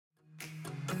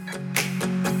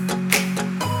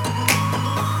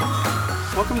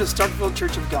Welcome to Starkville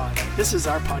Church of God. This is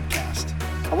our podcast.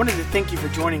 I wanted to thank you for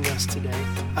joining us today.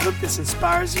 I hope this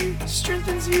inspires you,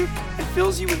 strengthens you, and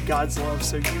fills you with God's love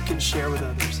so you can share with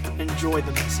others. Enjoy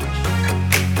the message.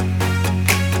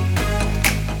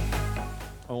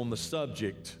 On the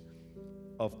subject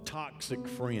of toxic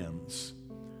friends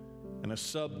and a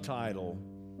subtitle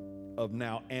of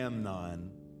Now Amnon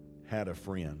Had a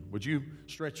Friend. Would you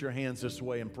stretch your hands this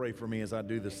way and pray for me as I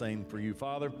do the same for you?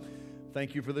 Father,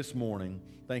 thank you for this morning.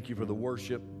 Thank you for the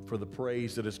worship, for the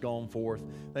praise that has gone forth.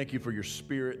 Thank you for your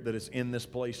spirit that is in this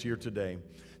place here today.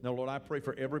 Now, Lord, I pray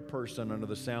for every person under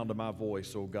the sound of my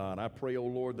voice, oh God. I pray, oh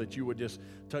Lord, that you would just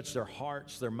touch their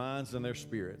hearts, their minds, and their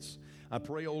spirits. I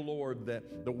pray, oh Lord,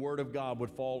 that the word of God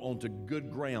would fall onto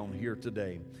good ground here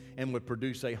today and would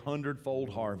produce 100-fold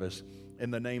harvest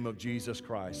in the name of Jesus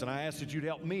Christ. And I ask that you'd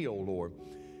help me, oh Lord.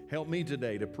 Help me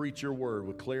today to preach your word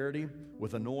with clarity,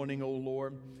 with anointing, oh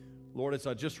Lord. Lord, as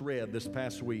I just read this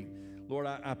past week, Lord,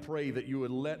 I pray that you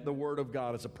would let the word of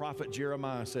God, as the prophet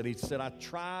Jeremiah said, he said, I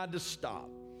tried to stop,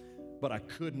 but I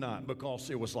could not because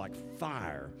it was like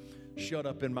fire shut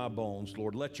up in my bones.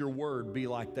 Lord, let your word be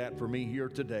like that for me here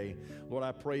today. Lord,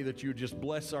 I pray that you just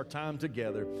bless our time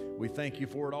together. We thank you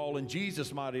for it all in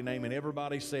Jesus' mighty name. And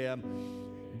everybody said,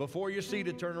 before you're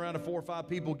seated, turn around to 4 or 5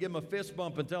 people, give them a fist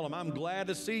bump and tell them, I'm glad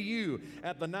to see you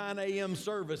at the 9 a.m.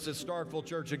 service at Starkville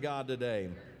Church of God today.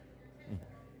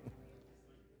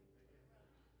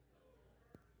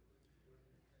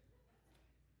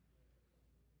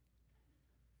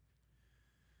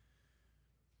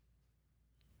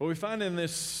 Well, we find in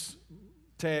this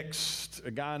text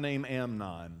a guy named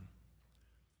Amnon.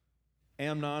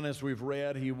 Amnon, as we've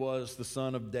read, he was the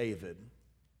son of David.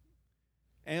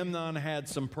 Amnon had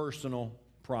some personal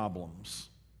problems.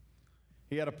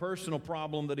 He had a personal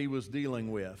problem that he was dealing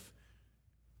with.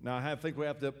 Now, I think we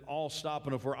have to all stop,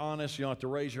 and if we're honest, you don't have to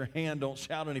raise your hand. Don't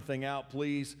shout anything out,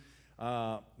 please.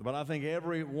 But I think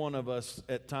every one of us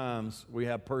at times, we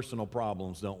have personal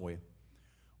problems, don't we?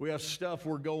 We have stuff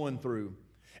we're going through.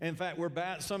 In fact,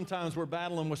 sometimes we're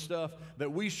battling with stuff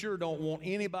that we sure don't want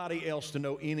anybody else to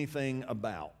know anything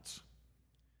about.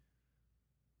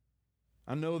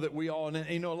 I know that we all,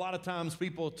 and a lot of times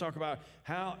people talk about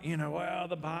how, well,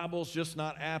 the Bible's just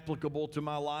not applicable to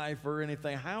my life or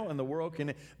anything. How in the world can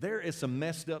it? There is some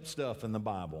messed up stuff in the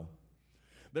Bible.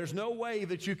 There's no way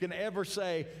that you can ever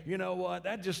say, you know what,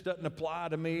 that just doesn't apply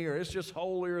to me, or it's just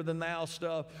holier than thou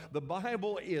stuff. The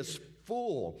Bible is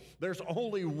full. There's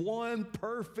only one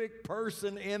perfect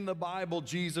person in the Bible,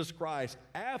 Jesus Christ.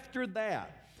 After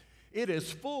that, it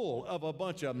is full of a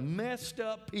bunch of messed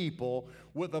up people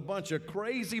with a bunch of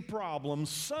crazy problems,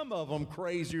 some of them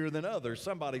crazier than others.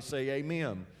 Somebody say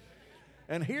amen.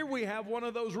 And here we have one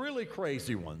of those really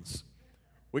crazy ones.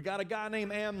 We got a guy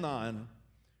named Amnon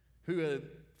who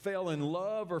fell in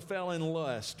love or fell in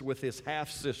lust with his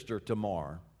half-sister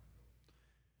Tamar.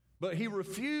 But he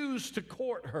refused to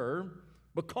court her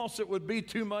because it would be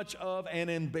too much of an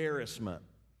embarrassment.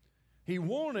 He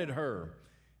wanted her,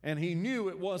 and he knew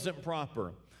it wasn't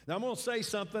proper. Now, I'm going to say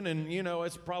something, and,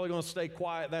 it's probably going to stay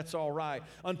quiet. That's all right.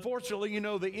 Unfortunately,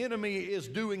 the enemy is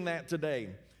doing that today.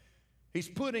 He's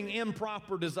putting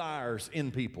improper desires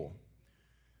in people.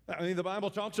 I mean, the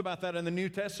Bible talks about that in the New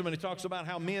Testament. It talks about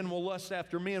how men will lust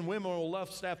after men, women will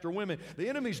lust after women. The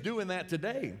enemy's doing that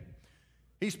today.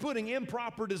 He's putting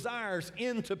improper desires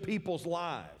into people's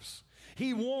lives.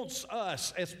 He wants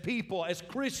us as people, as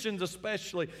Christians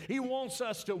especially, he wants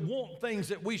us to want things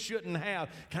that we shouldn't have.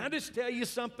 Can I just tell you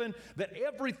something? That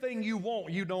everything you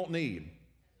want, you don't need.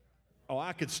 Oh,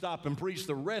 I could stop and preach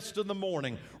the rest of the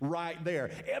morning right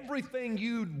there. Everything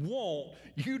you want,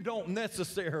 you don't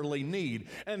necessarily need.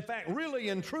 In fact, really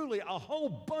and truly, a whole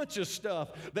bunch of stuff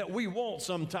that we want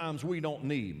sometimes we don't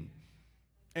need.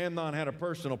 Amnon had a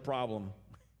personal problem.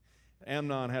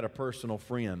 Amnon had a personal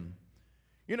friend.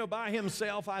 By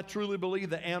himself, I truly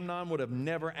believe that Amnon would have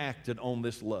never acted on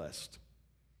this lust.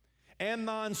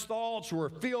 Amnon's thoughts were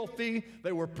filthy,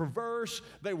 they were perverse,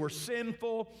 they were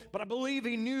sinful, but I believe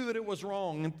he knew that it was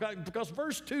wrong. In fact, because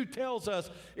verse 2 tells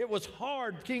us it was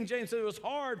hard, King James said it was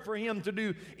hard for him to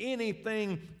do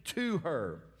anything to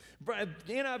her.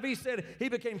 NIV said he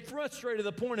became frustrated to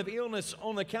the point of illness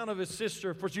on account of his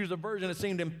sister, for she was a virgin. It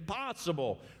seemed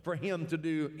impossible for him to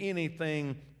do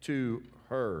anything to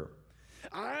her.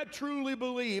 I truly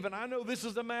believe, and I know this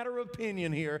is a matter of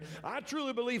opinion here, I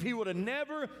truly believe he would have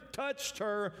never touched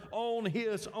her on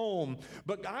his own.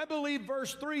 But I believe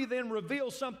verse 3 then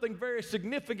reveals something very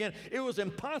significant. It was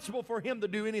impossible for him to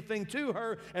do anything to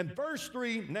her. And verse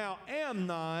 3, now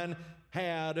Amnon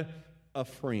had a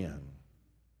friend.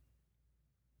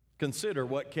 Consider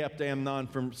what kept Amnon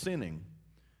from sinning.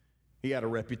 He had a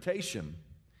reputation.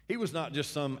 He was not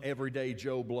just some everyday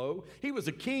Joe Blow. He was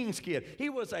a king's kid. He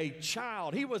was a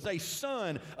child. He was a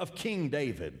son of King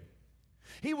David.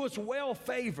 He was well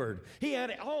favored. He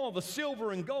had all the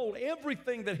silver and gold,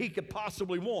 everything that he could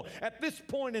possibly want. At this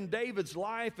point in David's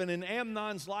life and in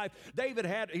Amnon's life,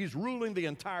 he's ruling the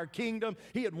entire kingdom.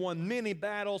 He had won many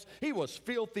battles. He was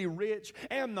filthy rich.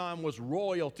 Amnon was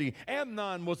royalty.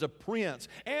 Amnon was a prince.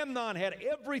 Amnon had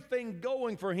everything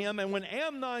going for him. And when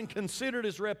Amnon considered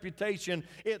his reputation,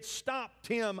 it stopped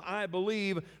him, I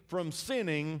believe, from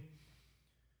sinning.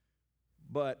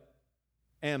 But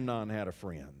Amnon had a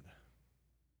friend.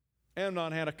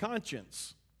 Amnon had a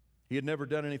conscience. He had never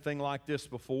done anything like this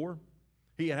before.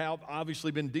 He had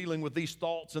obviously been dealing with these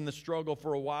thoughts and the struggle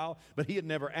for a while, but he had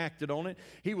never acted on it.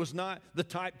 He was not the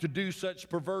type to do such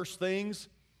perverse things.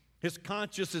 His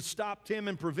conscience had stopped him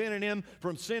and prevented him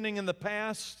from sinning in the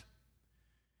past.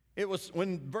 It was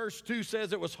when verse 2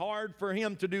 says it was hard for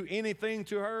him to do anything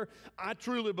to her. I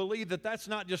truly believe that that's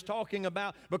not just talking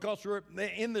about because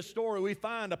in the story we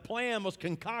find a plan was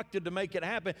concocted to make it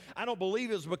happen. I don't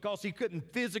believe it was because he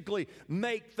couldn't physically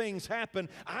make things happen.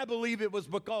 I believe it was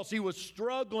because he was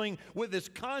struggling with his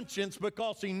conscience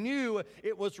because he knew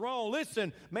it was wrong.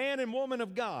 Listen, man and woman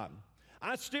of God,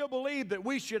 I still believe that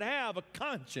we should have a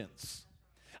conscience.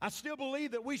 I still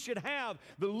believe that we should have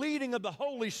the leading of the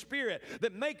Holy Spirit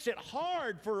that makes it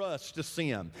hard for us to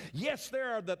sin. Yes,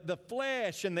 there are the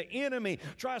flesh and the enemy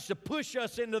tries to push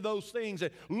us into those things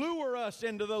and lure us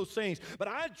into those things. But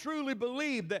I truly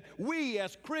believe that we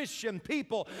as Christian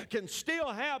people can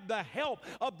still have the help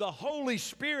of the Holy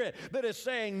Spirit that is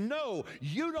saying, no,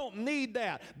 you don't need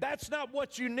that. That's not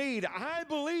what you need. I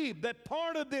believe that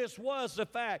part of this was the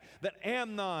fact that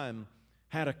Amnon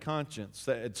had a conscience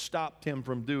that had stopped him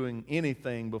from doing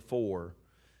anything before.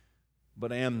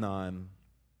 But Amnon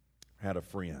had a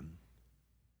friend.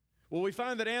 Well, we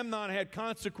find that Amnon had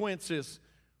consequences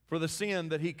for the sin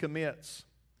that he commits.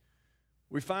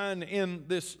 We find in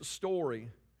this story,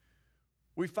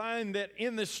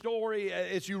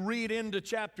 as you read into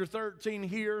chapter 13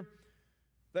 here,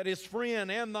 that his friend,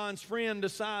 Amnon's friend,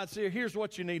 decides, here's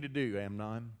what you need to do,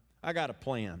 Amnon. I got a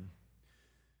plan.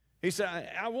 He said,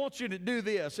 I want you to do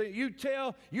this.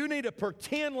 You need to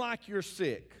pretend like you're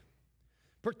sick.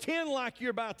 Pretend like you're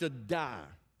about to die.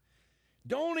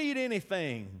 Don't eat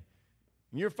anything.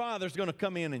 Your father's going to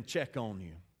come in and check on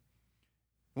you.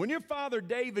 When your father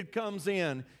David comes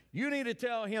in, you need to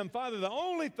tell him, Father, the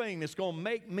only thing that's going to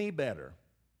make me better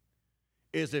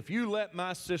is if you let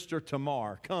my sister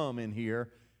Tamar come in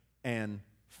here and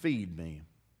feed me.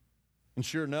 And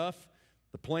sure enough,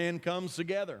 the plan comes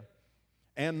together.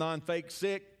 Amnon fakes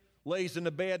sick, lays in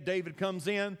the bed. David comes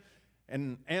in,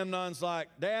 and Amnon's like,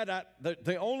 Dad,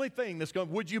 the only thing that's going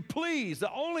to, would you please,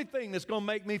 the only thing that's going to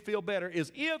make me feel better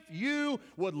is if you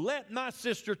would let my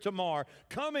sister Tamar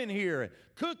come in here and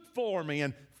cook for me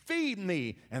and feed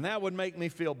me, and that would make me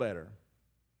feel better.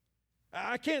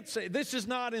 I can't say, this is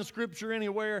not in Scripture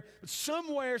anywhere, but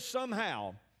somewhere,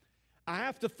 somehow, I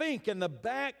have to think in the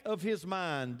back of his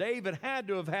mind, David had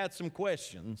to have had some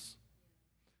questions.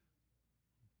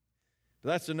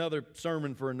 That's another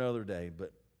sermon for another day.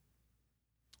 But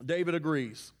David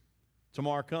agrees.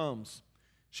 Tamar comes.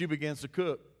 She begins to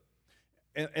cook.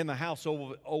 In the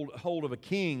household of a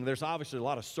king, there's obviously a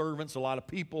lot of servants, a lot of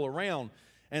people around.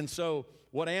 And so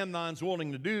what Amnon's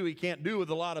wanting to do, he can't do with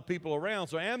a lot of people around.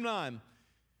 So Amnon,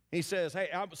 he says, hey,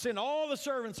 I'll send all the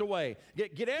servants away.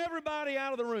 Get everybody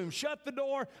out of the room. Shut the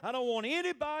door. I don't want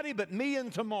anybody but me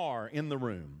and Tamar in the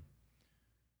room.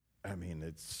 I mean,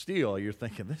 it's still, you're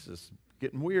thinking, this is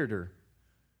getting weirder.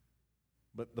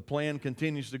 But the plan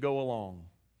continues to go along.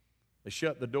 They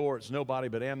shut the door. It's nobody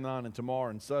but Amnon and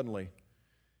Tamar. And suddenly,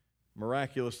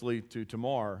 miraculously to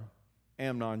Tamar,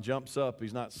 Amnon jumps up.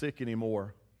 He's not sick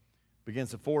anymore. Begins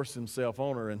to force himself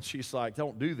on her. And she's like,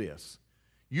 don't do this.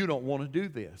 You don't want to do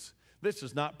this. This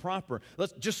is not proper.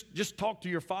 Let's just talk to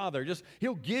your father.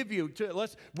 He'll give you to,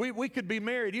 we could be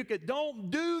married.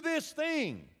 Don't do this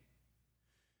thing.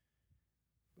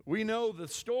 We know the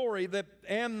story that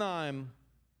Amnon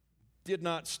did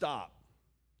not stop.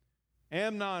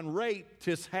 Amnon raped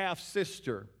his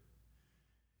half-sister.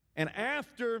 And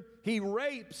after he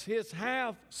rapes his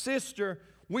half-sister,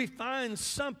 we find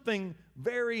something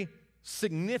very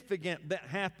significant that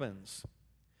happens.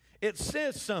 It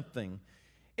says something.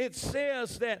 It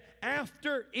says that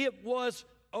after it was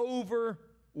over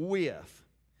with,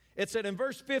 it said in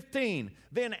verse 15,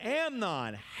 then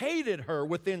Amnon hated her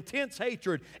with intense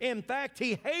hatred. In fact,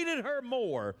 he hated her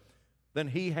more than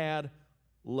he had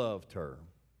loved her.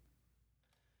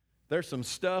 There's some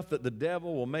stuff that the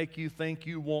devil will make you think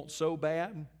you want so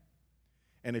bad.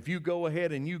 And if you go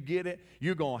ahead and you get it,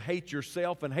 you're going to hate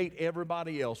yourself and hate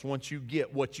everybody else once you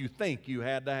get what you think you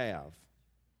had to have.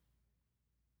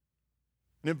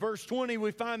 And in verse 20,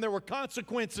 we find there were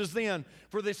consequences then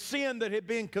for the sin that had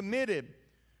been committed.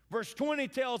 Verse 20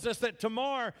 tells us that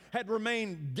Tamar had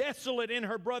remained desolate in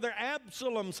her brother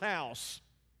Absalom's house.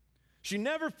 She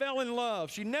never fell in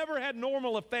love. She never had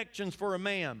normal affections for a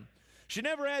man. She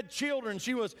never had children.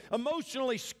 She was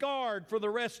emotionally scarred for the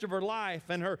rest of her life,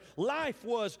 and her life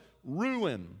was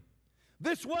ruined.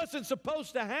 This wasn't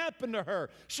supposed to happen to her.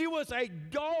 She was a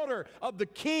daughter of the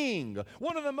king,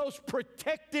 one of the most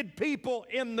protected people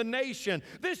in the nation.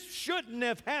 This shouldn't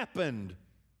have happened.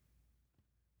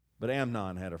 But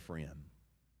Amnon had a friend.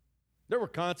 There were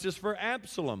consequences for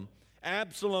Absalom.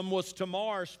 Absalom was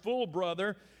Tamar's full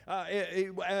brother.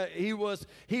 He was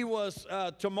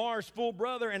Tamar's full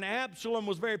brother, and Absalom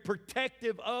was very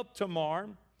protective of Tamar.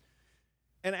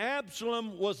 And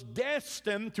Absalom was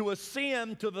destined to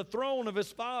ascend to the throne of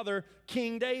his father,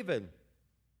 King David.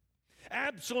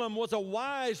 Absalom was a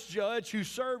wise judge who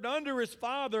served under his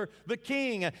father, the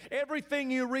king.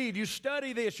 Everything you read, you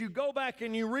study this, you go back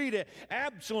and you read it.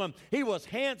 Absalom, he was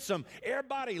handsome.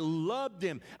 Everybody loved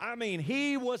him. I mean,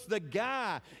 he was the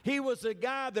guy. He was the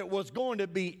guy that was going to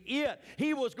be it.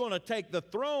 He was going to take the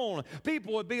throne.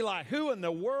 People would be like, who in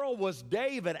the world was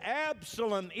David?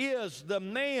 Absalom is the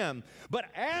man. But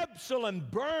Absalom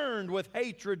burned with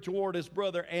hatred toward his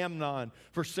brother Amnon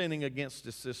for sinning against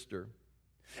his sister.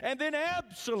 And then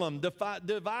Absalom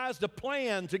devised a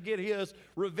plan to get his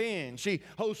revenge. He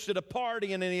hosted a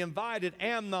party and he invited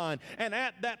Amnon. And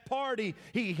at that party,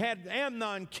 he had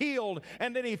Amnon killed.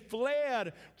 And then he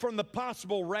fled from the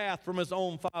possible wrath from his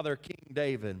own father, King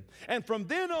David. And from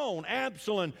then on,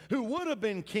 Absalom, who would have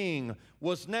been king,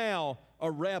 was now a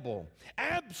rebel.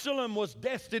 Absalom was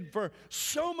destined for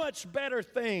so much better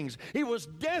things. He was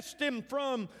destined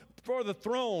for the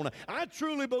throne. I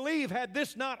truly believe had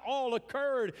this not all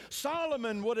occurred,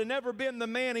 Solomon would have never been the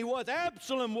man he was.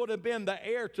 Absalom would have been the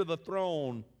heir to the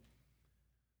throne.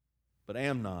 But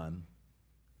Amnon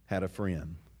had a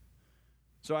friend.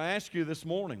 So I ask you this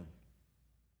morning,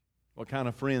 what kind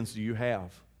of friends do you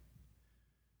have?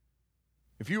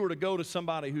 If you were to go to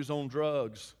somebody who's on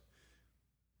drugs,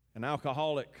 an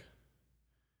alcoholic,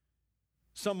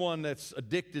 someone that's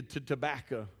addicted to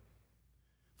tobacco,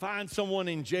 find someone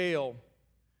in jail,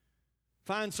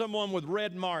 find someone with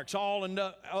red marks all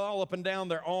up and down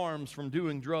their arms from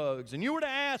doing drugs, and you were to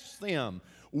ask them,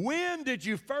 when did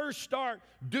you first start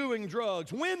doing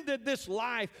drugs? When did this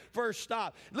life first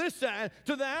stop? Listen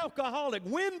to the alcoholic,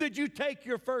 when did you take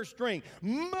your first drink?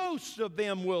 Most of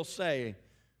them will say,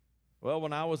 well,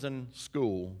 when I was in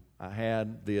school, I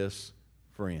had this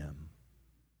friend.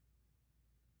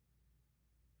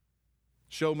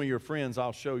 Show me your friends,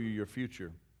 I'll show you your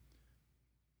future.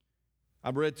 I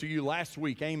read to you last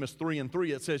week, Amos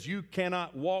 3:3. It says, you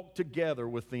cannot walk together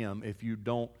with them if you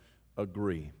don't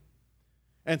agree.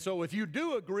 And so if you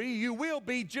do agree, you will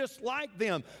be just like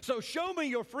them. So show me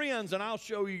your friends and I'll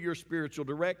show you your spiritual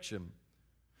direction.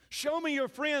 Show me your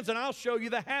friends and I'll show you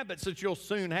the habits that you'll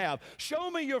soon have. Show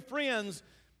me your friends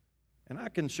and I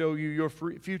can show you your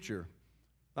future.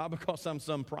 Not because I'm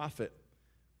some prophet,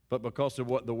 but because of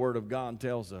what the Word of God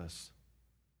tells us.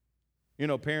 You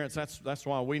know, parents, that's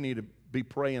why we need to be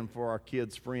praying for our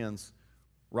kids' friends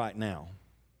right now.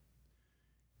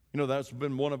 You know, that's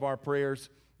been one of our prayers.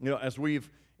 You know, as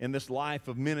we've, in this life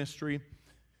of ministry,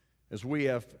 as we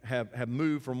have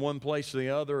moved from one place to the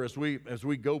other, as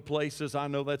we go places, I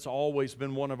know that's always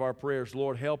been one of our prayers.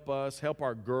 Lord, help us, help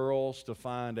our girls to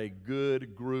find a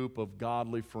good group of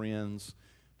godly friends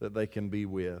that they can be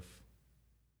with.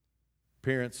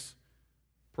 Parents,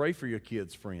 pray for your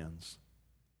kids' friends.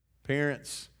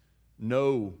 Parents,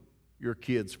 know your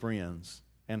kids' friends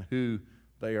and who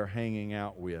they are hanging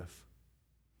out with.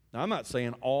 Now, I'm not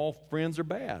saying all friends are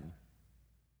bad.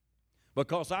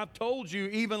 Because I've told you,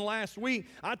 even last week,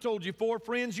 I told you 4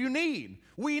 friends you need.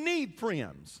 We need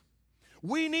friends.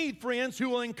 We need friends who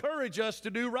will encourage us to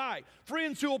do right.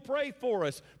 Friends who will pray for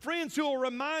us. Friends who will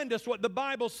remind us what the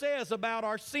Bible says about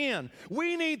our sin.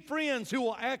 We need friends who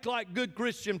will act like good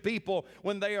Christian people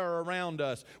when they are around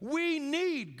us. We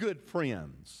need good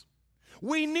friends.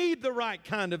 We need the right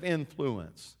kind of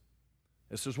influence.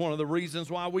 This is one of the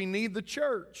reasons why we need the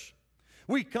church.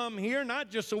 We come here not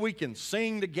just so we can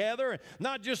sing together,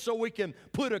 not just so we can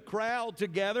put a crowd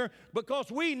together,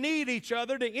 because we need each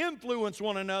other to influence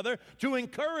one another, to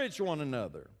encourage one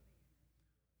another.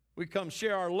 We come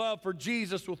share our love for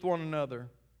Jesus with one another.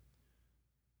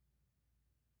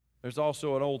 There's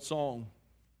also an old song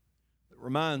that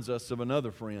reminds us of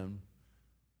another friend.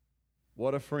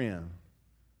 What a friend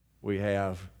we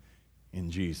have in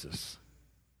Jesus.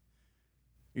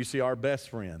 You see, our best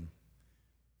friend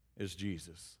is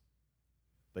Jesus.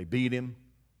 They beat him.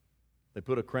 They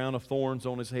put a crown of thorns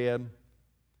on his head.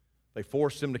 They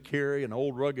forced him to carry an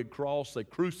old rugged cross. They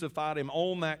crucified him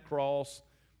on that cross.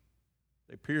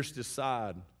 They pierced his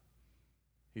side.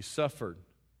 He suffered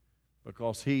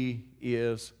because he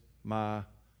is my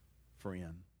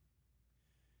friend.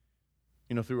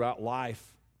 You know, throughout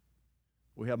life,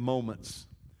 we have moments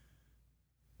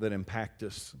that impact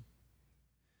us.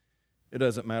 It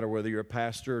doesn't matter whether you're a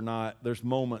pastor or not. There's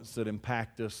moments that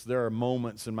impact us. There are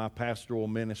moments in my pastoral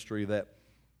ministry that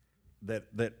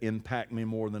impact me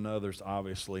more than others,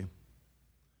 obviously.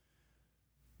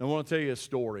 I want to tell you a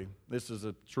story. This is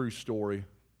a true story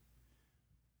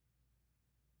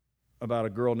about a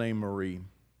girl named Marie.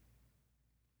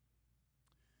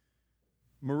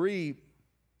 Marie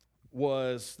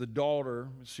was the daughter.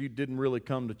 She didn't really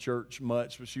come to church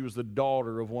much, but she was the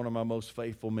daughter of one of my most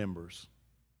faithful members.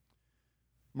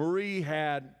 Marie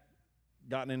had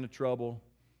gotten into trouble,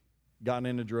 gotten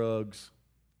into drugs.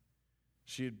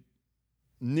 She had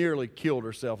nearly killed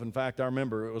herself. In fact, I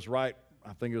remember it was I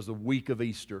think it was the week of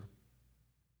Easter.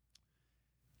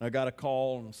 I got a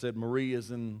call and said, Marie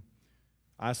is in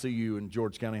ICU in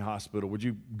George County Hospital. Would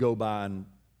you go by and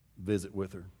visit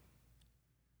with her?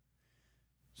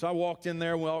 So I walked in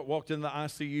there, walked in the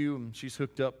ICU, and she's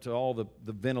hooked up to all the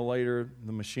ventilator,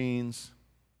 the machines.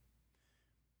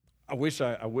 I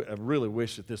really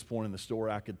wish at this point in the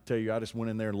story I could tell you I just went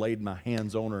in there and laid my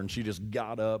hands on her and she just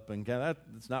got up, and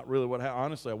that's not really what happened.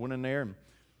 Honestly, I went in there and,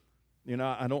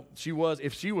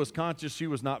 if she was conscious, she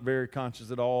was not very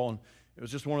conscious at all, and it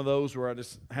was just one of those where I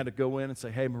just had to go in and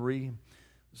say, hey, Marie,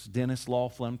 this is Dennis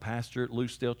Laughlin, pastor at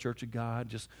Lucedale Church of God.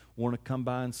 Just want to come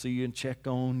by and see you and check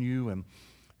on you.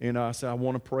 And, I said, I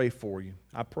want to pray for you.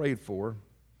 I prayed for her,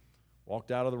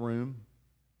 walked out of the room.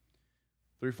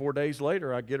 3 or 4 days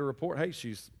later, I get a report, hey,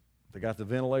 they got the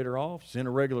ventilator off. She's in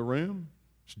a regular room.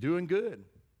 She's doing good.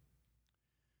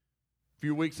 A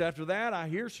few weeks after that, I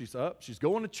hear she's up. She's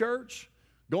going to church,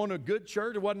 going to a good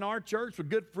church. It wasn't our church, but a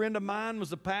good friend of mine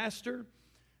was a pastor.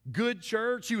 Good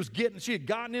church. She had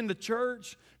gotten into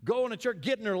church, going to church,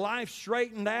 getting her life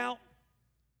straightened out.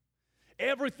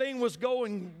 Everything was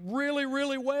going really,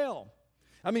 really well.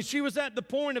 I mean, she was at the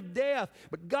point of death,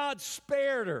 but God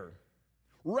spared her,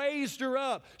 raised her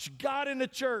up. She got into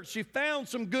church. She found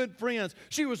some good friends.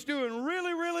 She was doing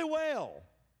really, really well.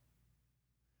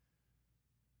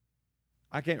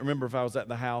 I can't remember if I was at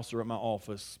the house or at my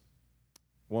office.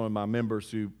 One of my members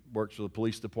who works for the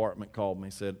police department called me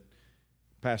and said,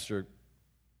 Pastor,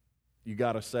 you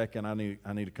got a second? I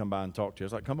need to come by and talk to you. I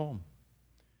was like, come on.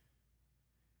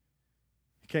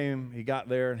 He got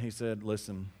there and he said,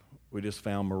 listen, we just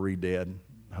found Marie dead in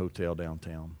a hotel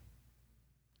downtown.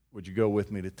 Would you go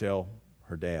with me to tell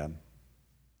her dad?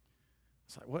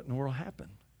 It's like, what in the world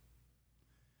happened?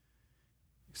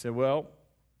 He said, well,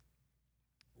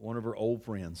 one of her old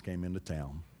friends came into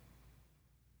town.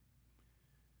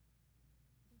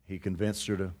 He convinced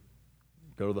her to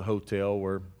go to the hotel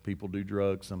where people do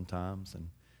drugs sometimes, and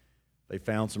they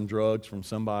found some drugs from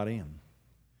somebody, and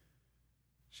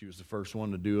she was the first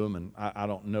one to do them, and I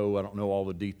don't know all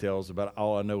the details about it.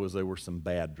 All I know is they were some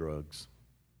bad drugs.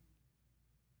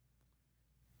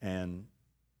 And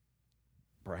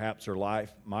perhaps her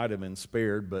life might have been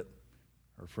spared, but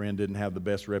her friend didn't have the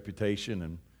best reputation,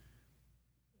 and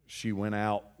she went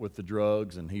out with the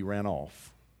drugs, and he ran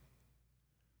off.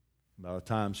 By the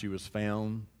time she was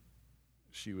found,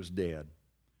 she was dead.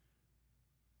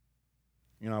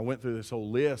 I went through this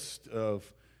whole list of,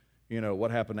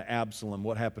 what happened to Absalom,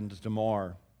 what happened to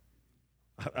Tamar.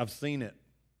 I've seen it.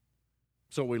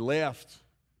 So we left,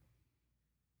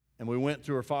 and we went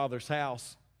to her father's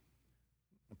house.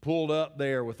 Pulled up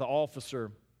there with the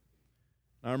officer.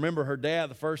 I remember her dad,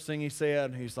 the first thing he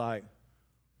said, he's like,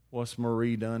 what's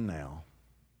Marie done now?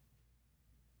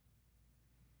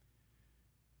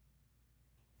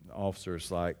 The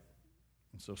officer's like,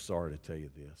 I'm so sorry to tell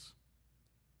you this,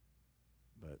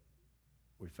 but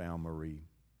we found Marie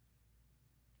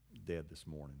dead this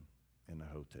morning in the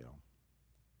hotel.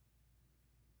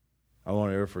 I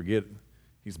won't ever forget,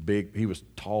 he's big, he was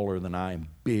taller than I am,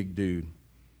 big dude.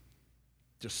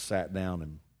 Just sat down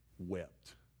and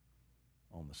wept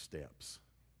on the steps.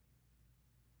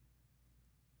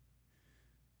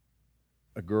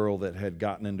 A girl that had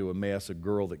gotten into a mess, a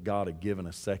girl that God had given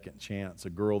a second chance,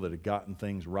 a girl that had gotten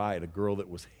things right, a girl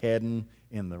that was heading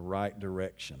in the right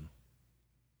direction,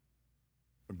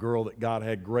 a girl that God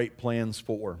had great plans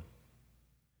for,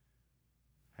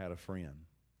 had a friend.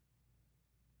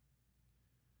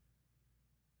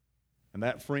 And And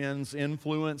that friend's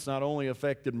influence not only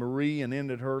affected Marie and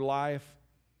ended her life,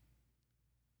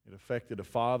 it affected a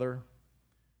father,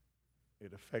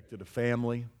 it affected a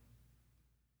family,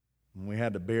 and we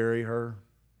had to bury her.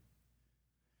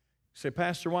 You say,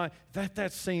 Pastor, why?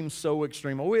 That seems so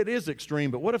extreme. Oh, it is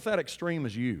extreme, but what if that extreme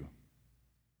is you? You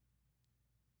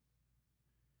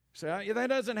say, that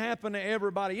doesn't happen to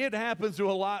everybody. It happens to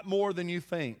a lot more than you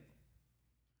think.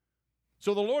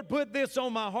 So the Lord put this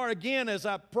on my heart again as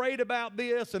I prayed about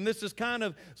this, and this is kind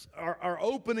of our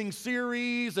opening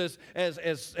series as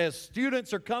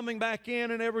students are coming back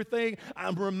in and everything.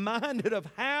 I'm reminded of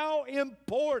how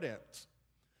important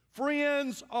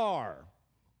friends are.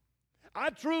 I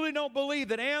truly don't believe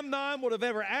that Amnon would have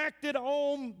ever acted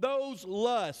on those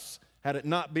lusts had it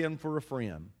not been for a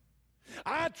friend.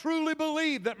 I truly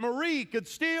believe that Marie could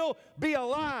still be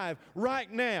alive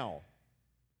right now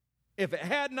if it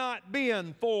had not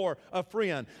been for a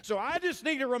friend. So I just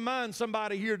need to remind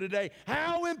somebody here today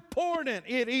how important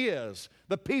it is,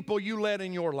 the people you let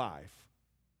in your life.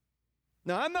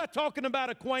 Now, I'm not talking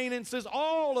about acquaintances.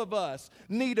 All of us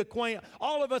need acquaintance.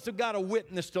 All of us have got a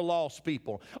witness to lost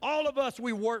people. All of us,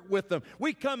 we work with them.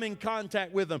 We come in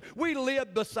contact with them. We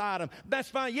live beside them. That's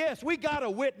fine. Yes, we got a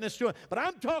witness to them. But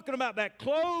I'm talking about that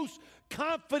close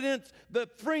confidence, the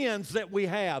friends that we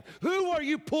have. Who are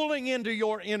you pulling into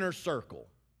your inner circle?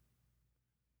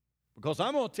 Because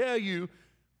I'm going to tell you,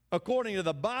 according to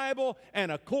the Bible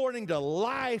and according to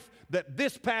life that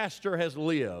this pastor has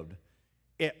lived,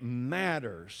 it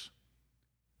matters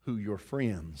who your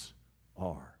friends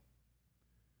are.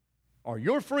 Are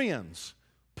your friends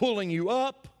pulling you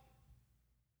up,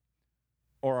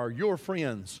 or are your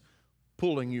friends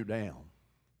pulling you down?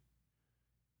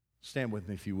 Stand with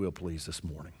me, if you will, please, this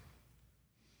morning.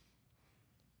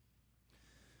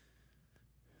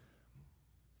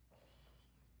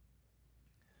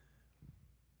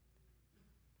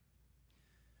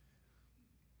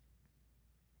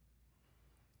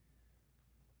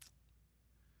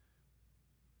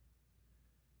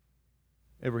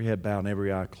 Every head bowed and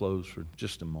every eye closed for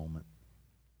just a moment.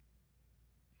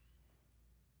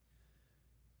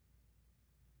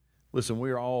 Listen,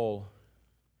 we're all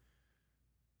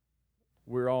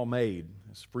made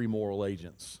as free moral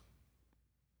agents.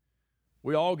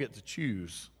 We all get to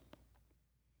choose.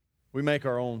 We make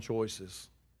our own choices.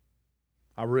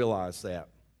 I realize that.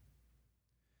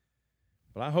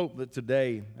 But I hope that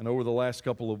today and over the last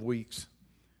couple of weeks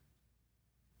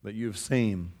that you've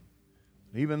seen,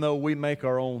 even though we make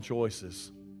our own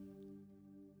choices,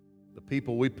 the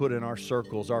people we put in our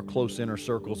circles, our close inner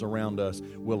circles around us,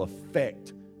 will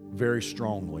affect very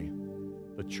strongly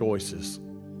the choices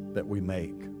that we make.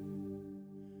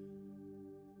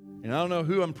 And I don't know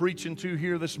who I'm preaching to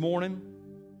here this morning,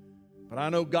 but I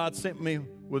know God sent me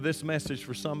with this message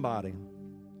for somebody.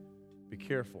 Be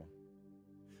careful.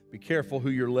 Be careful who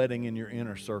you're letting in your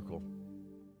inner circle.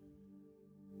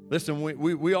 Listen,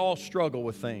 we all struggle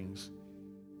with things.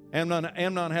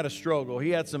 Amnon had a struggle. He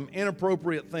had some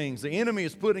inappropriate things. The enemy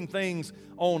is putting things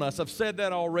on us. I've said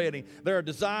that already. There are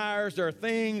desires, there are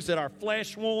things that our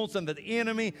flesh wants, and that the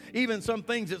enemy, even some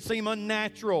things that seem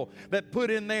unnatural, that put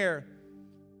in there.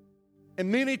 And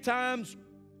many times,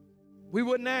 we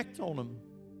wouldn't act on them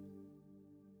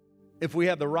if we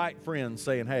had the right friends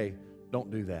saying, hey,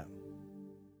 don't do that.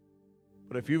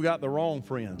 But if you've got the wrong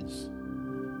friends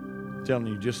telling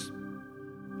you just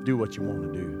do what you want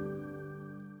to do,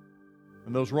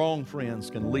 and those wrong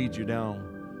friends can lead you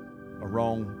down a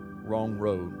wrong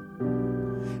road.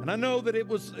 And I know that it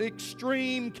was an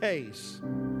extreme case,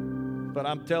 but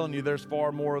I'm telling you, there's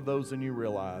far more of those than you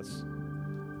realize.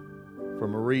 For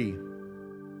Marie,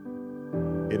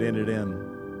 it ended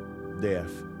in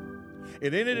death.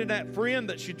 It ended in that friend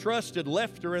that she trusted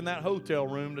left her in that hotel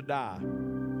room to die.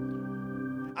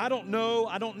 I don't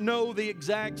know the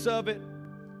exacts of it,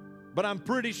 but I'm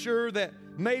pretty sure that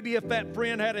maybe if that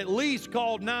friend had at least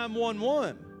called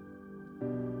 911,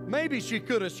 maybe she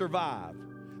could have survived.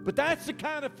 But that's the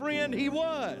kind of friend he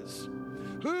was.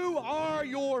 Who are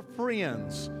your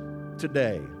friends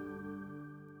today?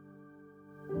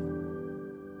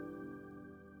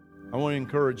 I want to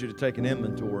encourage you to take an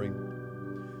inventory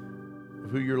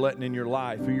of who you're letting in your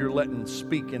life, who you're letting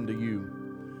speak into you.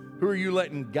 Who are you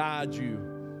letting guide you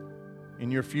in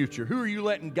your future? Who are you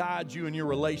letting guide you in your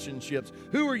relationships?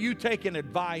 Who are you taking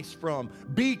advice from?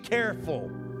 Be careful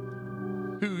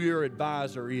who your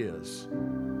advisor is.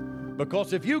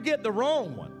 Because if you get the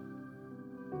wrong one,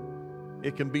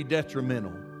 it can be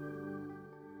detrimental.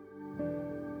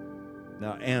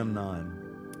 Now,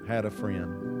 Amnon had a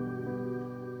friend.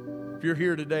 If you're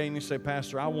here today and you say,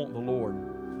 Pastor, I want the Lord.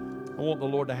 I want the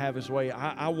Lord to have His way.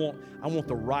 I want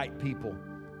the right people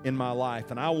in my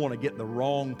life, and I want to get the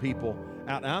wrong people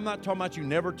out. Now, I'm not talking about you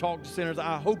never talk to sinners.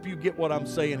 I hope you get what I'm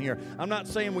saying here. I'm not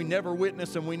saying we never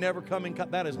witness and we never come in.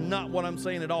 That is not what I'm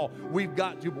saying at all. We've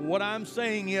got to. But what I'm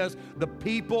saying is the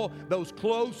people, those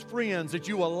close friends that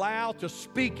you allow to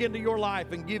speak into your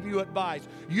life and give you advice,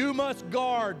 you must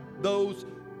guard those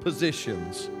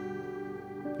positions.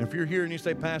 And if you're here and you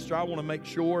say, Pastor, I want to make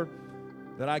sure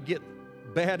that I get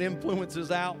bad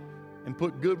influences out and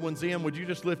put good ones in, would you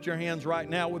just lift your hands right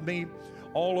now with me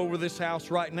all over this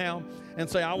house right now and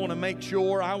say, I want to make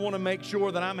sure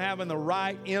that I'm having the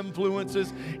right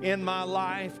influences in my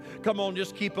life. Come on,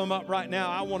 just keep them up right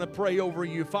now. I want to pray over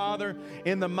you. Father,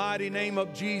 in the mighty name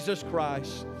of Jesus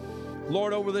Christ,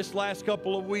 Lord, over this last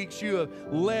couple of weeks, you have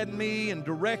led me and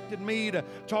directed me to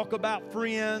talk about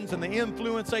friends and the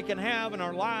influence they can have in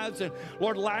our lives. And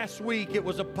Lord, last week it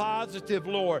was a positive,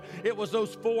 Lord. It was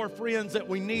those 4 friends that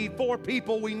we need, 4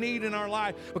 people we need in our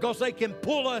life, because they can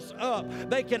pull us up.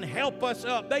 They can help us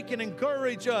up. They can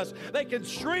encourage us. They can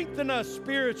strengthen us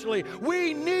spiritually.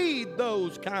 We need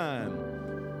those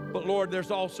kind. But Lord,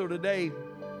 there's also today,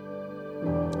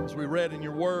 as we read in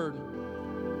your word,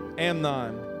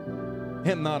 Amnon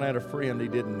had a friend he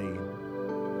didn't need.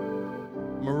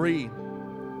 Marie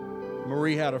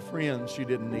had a friend she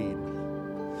didn't need.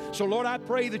 So Lord, I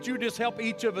pray that you just help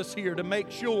each of us here to make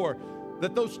sure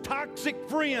that those toxic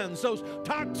friends, those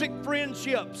toxic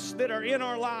friendships that are in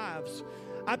our lives,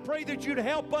 I pray that you'd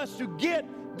help us to get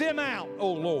them out,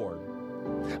 oh Lord.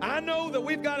 I know that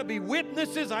we've got to be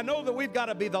witnesses. I know that we've got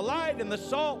to be the light and the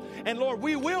salt. And Lord,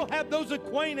 we will have those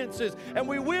acquaintances and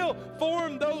we will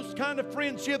form those kind of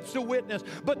friendships to witness.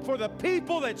 But for the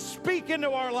people that speak into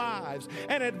our lives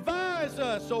and advise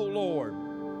us, oh Lord,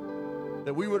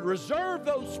 that we would reserve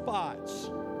those spots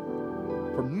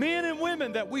for men and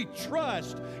women that we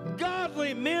trust,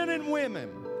 godly men and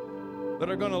women that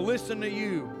are going to listen to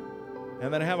you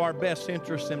and that have our best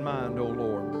interests in mind, oh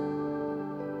Lord.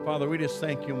 Father, we just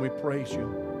thank you and we praise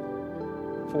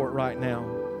you for it right now.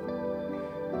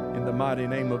 In the mighty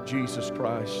name of Jesus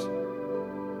Christ.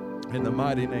 In the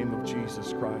mighty name of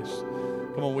Jesus Christ.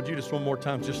 Come on, would you just one more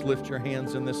time just lift your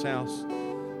hands in this house?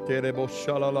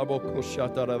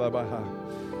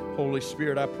 Holy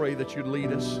Spirit, I pray that you'd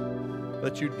lead us,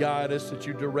 that you'd guide us, that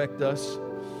you'd direct us.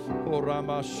 Lord, I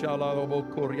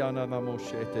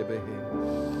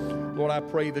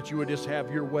pray that you would just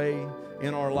have your way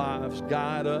in our lives.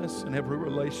 Guide us in every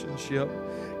relationship.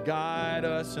 Guide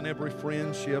us in every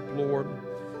friendship, Lord.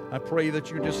 I pray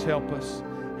that you just help us.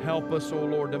 Help us, oh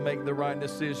Lord, to make the right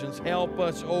decisions. Help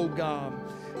us, oh God.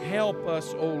 Help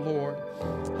us, oh Lord.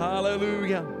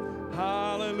 Hallelujah.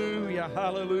 Hallelujah.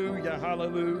 Hallelujah.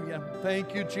 Hallelujah.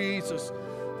 Thank you, Jesus.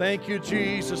 Thank you,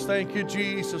 Jesus. Thank you,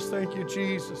 Jesus. Thank you,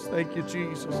 Jesus. Thank you,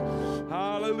 Jesus.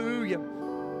 Hallelujah.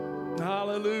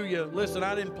 Hallelujah. Listen,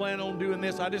 I didn't plan on doing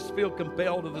this. I just feel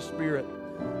compelled of the Spirit.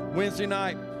 Wednesday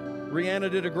night,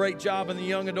 Rihanna did a great job in the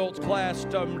young adults class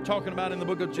talking about in the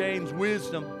book of James,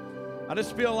 wisdom. I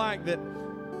just feel like that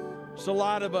it's a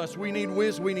lot of us. We need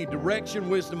wisdom. We need direction,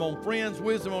 wisdom on friends,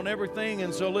 wisdom on everything.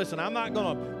 And so listen, I'm not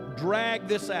going to drag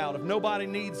this out. If nobody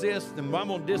needs this, then I'm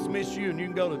going to dismiss you and you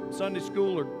can go to Sunday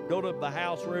school or go to the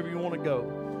house, wherever you want to go.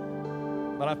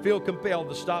 But I feel compelled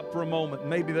to stop for a moment.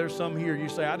 Maybe there's some here. You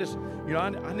say, I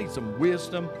need some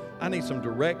wisdom. I need some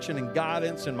direction and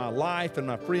guidance in my life and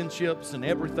my friendships and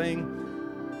everything.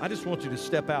 I just want you to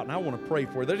step out and I want to pray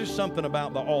for you. There's just something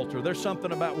about the altar. There's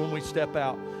something about when we step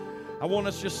out. I want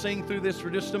us to just sing through this for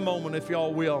just a moment, if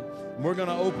y'all will. And we're going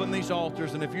to open these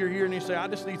altars. And if you're here and you say, I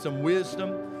just need some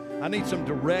wisdom, I need some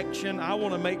direction. I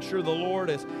want to make sure the Lord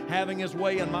is having His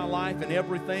way in my life and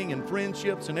everything and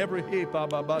friendships and every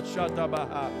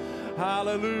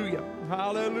hallelujah,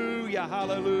 hallelujah,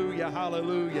 hallelujah,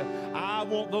 hallelujah. I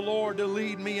want the Lord to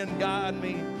lead me and guide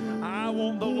me. I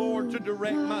want the Lord to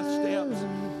direct my steps.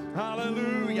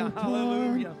 Hallelujah,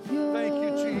 hallelujah. Thank you,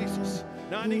 Jesus.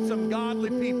 Now I need some godly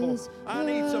people. I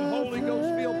need some Holy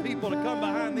Ghost-filled people to come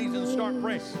behind these and start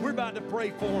praying. We're about to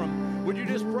pray for them. Would you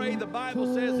just pray? The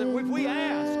Bible says that if we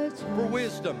ask for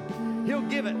wisdom, He'll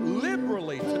give it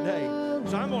liberally today.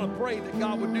 So I'm going to pray that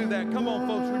God would do that. Come on,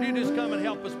 folks. Would you just come and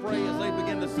help us pray as they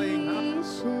begin to sing?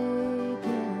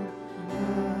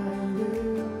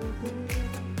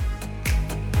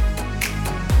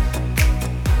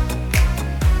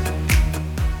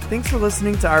 Thanks for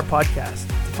listening to our podcast.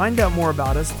 To find out more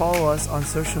about us, follow us on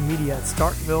social media at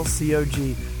Starkville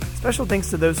COG. Special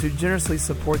thanks to those who generously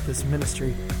support this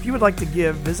ministry. If you would like to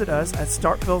give, visit us at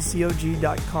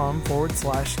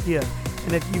starkvillecog.com/give.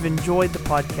 And if you've enjoyed the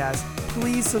podcast,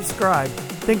 please subscribe.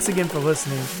 Thanks again for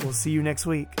listening. We'll see you next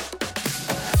week.